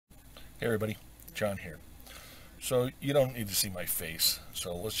Hey everybody, John here. So you don't need to see my face,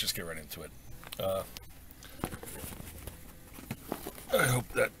 so let's just get right into it. I hope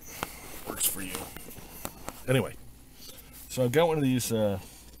that works for you. Anyway, so I've got one of these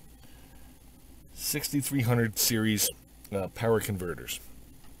 6300 series power converters.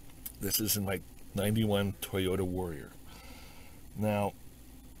 This is in my 91 Toyota Warrior. Now,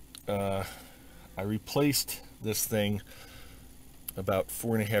 I replaced this thing about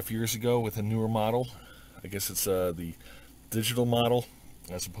 4.5 years ago with a newer model. I guess it's the digital model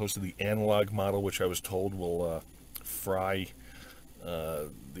as opposed to the analog model, which I was told will fry the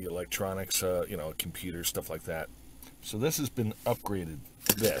electronics, computers, stuff like that. So this has been upgraded.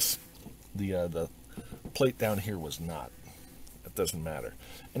 The plate down here was not. It doesn't matter.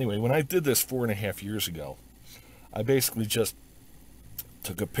 Anyway, when I did this 4.5 years ago, I basically just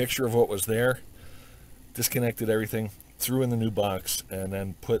took a picture of what was there, disconnected everything, threw in the new box, and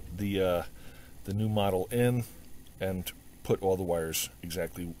then put the new model in and put all the wires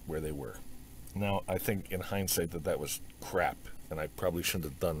exactly where they were. Now, I think in hindsight that was crap, and I probably shouldn't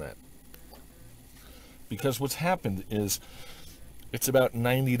have done that. Because what's happened is it's about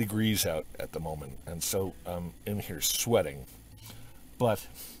 90 degrees out at the moment, and so I'm in here sweating. But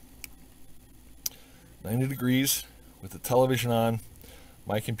 90 degrees with the television on,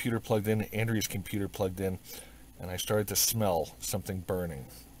 my computer plugged in, Andrea's computer plugged in, and I started to smell something burning.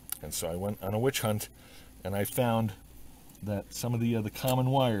 And so I went on a witch hunt, and I found that some of the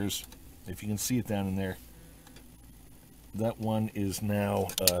common wires, if you can see it down in there, that one is now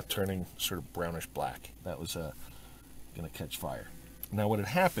turning sort of brownish black. That was going to catch fire. Now what had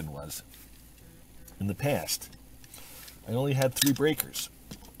happened was, in the past, I only had 3 breakers.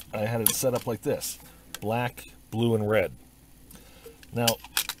 I had it set up like this: black, blue, and red. Now,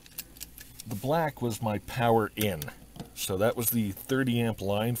 the black was my power in, so that was the 30 amp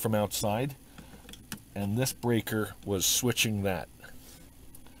line from outside, and this breaker was switching that.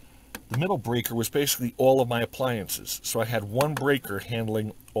 The middle breaker was basically all of my appliances, so I had one breaker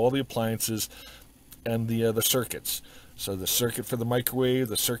handling all the appliances and the circuits. So the circuit for the microwave,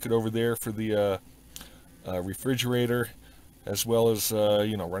 the circuit over there for the refrigerator, as well as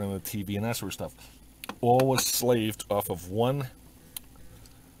running the TV and that sort of stuff, all was slaved off of one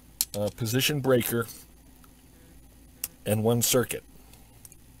position breaker and one circuit.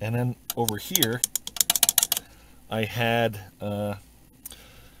 And then over here I had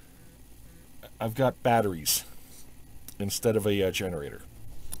I've got batteries instead of a generator,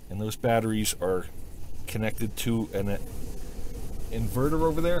 and those batteries are connected to an inverter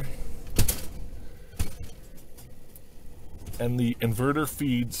over there, and the inverter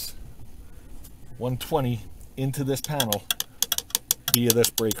feeds 120 into this panel via this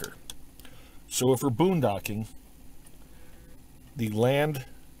breaker. So if we're boondocking, the land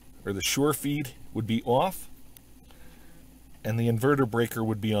or the shore feed would be off and the inverter breaker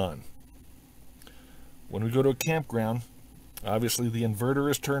would be on. When we go to a campground, obviously the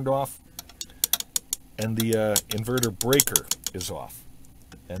inverter is turned off and the inverter breaker is off,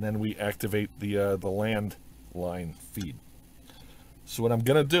 and then we activate the land line feed. So what I'm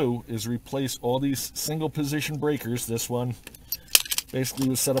going to do is replace all these single position breakers. This one basically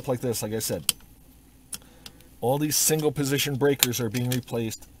was set up like this, like I said. All these single position breakers are being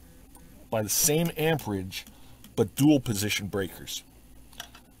replaced by the same amperage, but dual position breakers.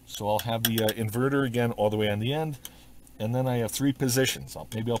 So I'll have the inverter again all the way on the end, and then I have 3 positions.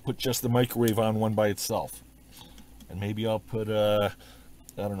 Maybe I'll put just the microwave on one by itself, and maybe I'll put I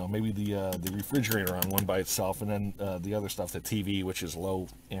don't know, maybe the refrigerator on one by itself, and then the other stuff, the TV, which is low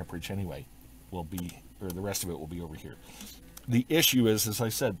amperage anyway, will be, or the rest of it will be over here. The issue is, as I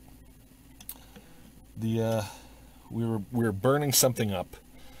said, we were burning something up,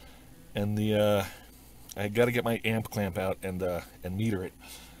 and I got to get my amp clamp out and meter it.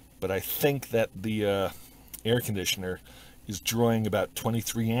 But I think that the air conditioner is drawing about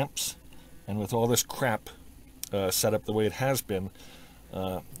 23 amps, and with all this crap set up the way it has been,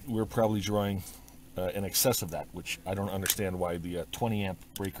 we're probably drawing in excess of that, which I don't understand why the 20 amp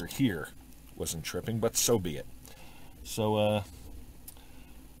breaker here wasn't tripping, but so be it. So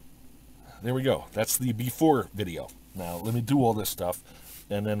there we go. That's the before video. Now let me do all this stuff,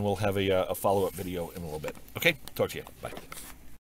 and then we'll have a follow-up video in a little bit. Okay, talk to you. Bye.